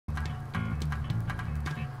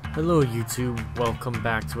Hello YouTube, welcome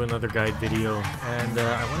back to another guide video, and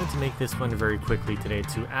I wanted to make this one very quickly today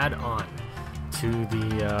to add on to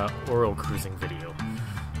the oral cruising video.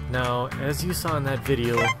 Now, as you saw in that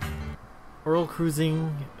video, oral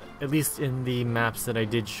cruising, at least in the maps that I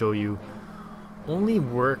did show you, only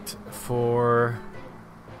worked for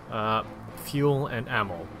fuel and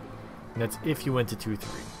ammo. And that's if you went to 2-3.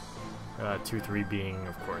 2-3 being,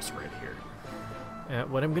 of course, right here.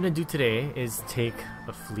 What I'm going to do today is take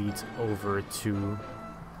a fleet over to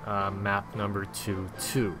map number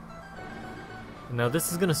 2-2. Now this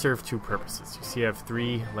is going to serve two purposes. You see I have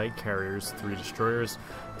 3 light carriers, 3 destroyers,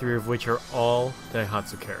 3 of which are all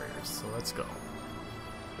Daihatsu carriers. So let's go.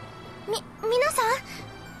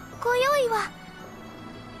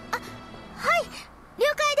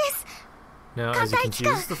 Now as you can see,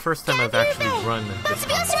 this is the first time I've actually run this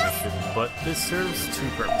competition, but this serves two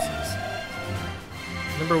purposes.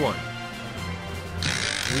 Number 1,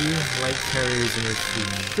 3 light carriers in your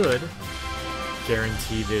fleet should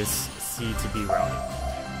guarantee this C to B routing.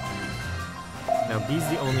 Now B is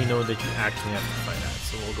the only node that you actually have to fight at,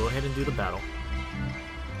 so we'll go ahead and do the battle.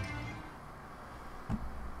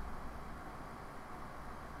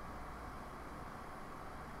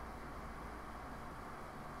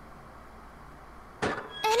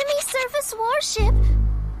 Enemy surface warship?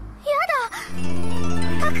 Yada!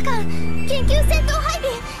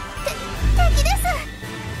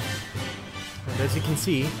 And as you can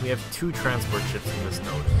see, we have 2 transport ships in this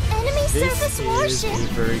node. Enemy surface This warship? is a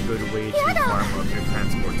very good way to farm up your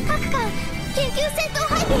transport.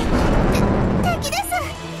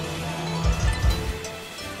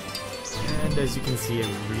 And as you can see, a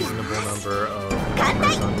reasonable number of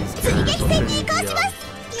members on these carriers. I'll show you the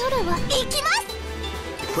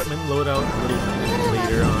equipment loadout a little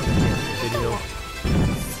later on in the video.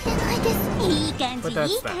 But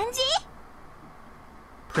that's that.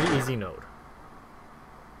 Pretty easy node.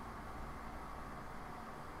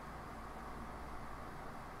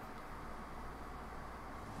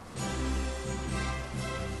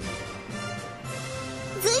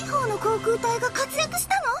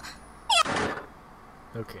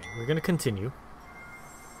 Okay, we're gonna continue.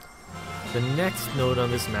 The next node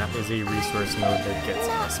on this map is a resource node that gets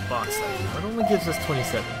us bauxite. That only gives us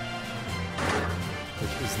 27,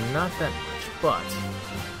 which is not that much, but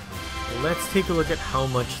let's take a look at how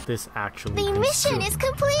much this actually consumes. The mission is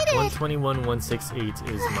completed! 121,168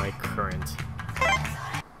 is my current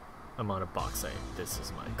amount of bauxite. This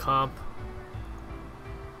is my comp.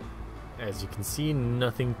 As you can see,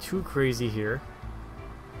 nothing too crazy here.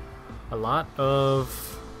 A lot of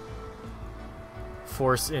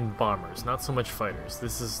force in bombers, not so much fighters.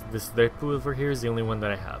 This Deku over here is the only one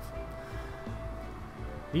that I have.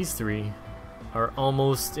 These 3 are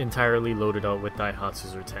almost entirely loaded out with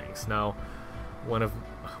Daihatsus or tanks. Now,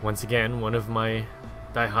 once again, one of my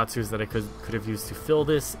Daihatsus that I could have used to fill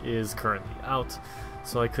this is currently out,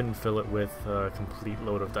 so I couldn't fill it with a complete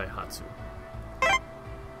load of Daihatsu.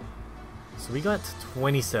 So we got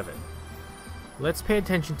 27. Let's pay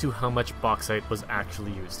attention to how much bauxite was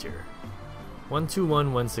actually used here.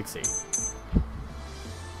 121,168.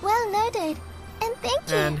 Well noted, and thank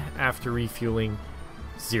you. And after refueling,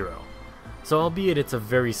 0. So albeit it's a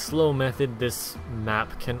very slow method, this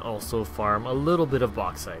map can also farm a little bit of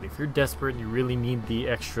bauxite. If you're desperate and you really need the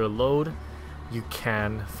extra load, you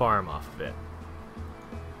can farm off of it.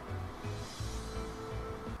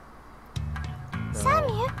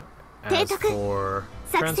 As for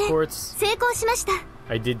transports,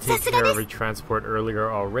 I did take care of a transport earlier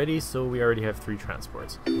already, so we already have 3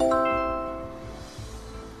 transports.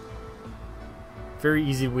 Very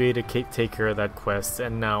easy way to take care of that quest,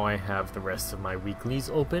 and now I have the rest of my weeklies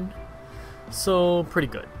open, so pretty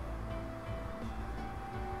good.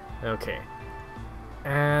 Okay,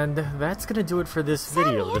 and that's gonna do it for this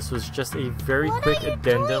video. This was just a very quick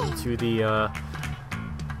addendum to the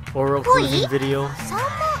oral cruising video.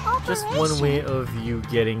 Just one way of you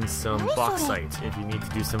getting some bauxite if you need to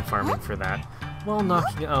do some farming for that, while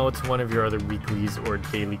knocking out one of your other weeklies or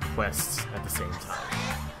daily quests at the same time.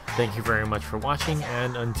 Thank you very much for watching,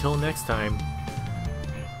 and until next time.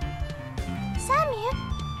 Sammy,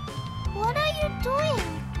 what are you doing?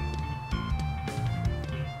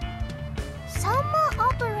 Summer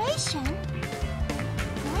operation?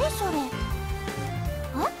 何それ?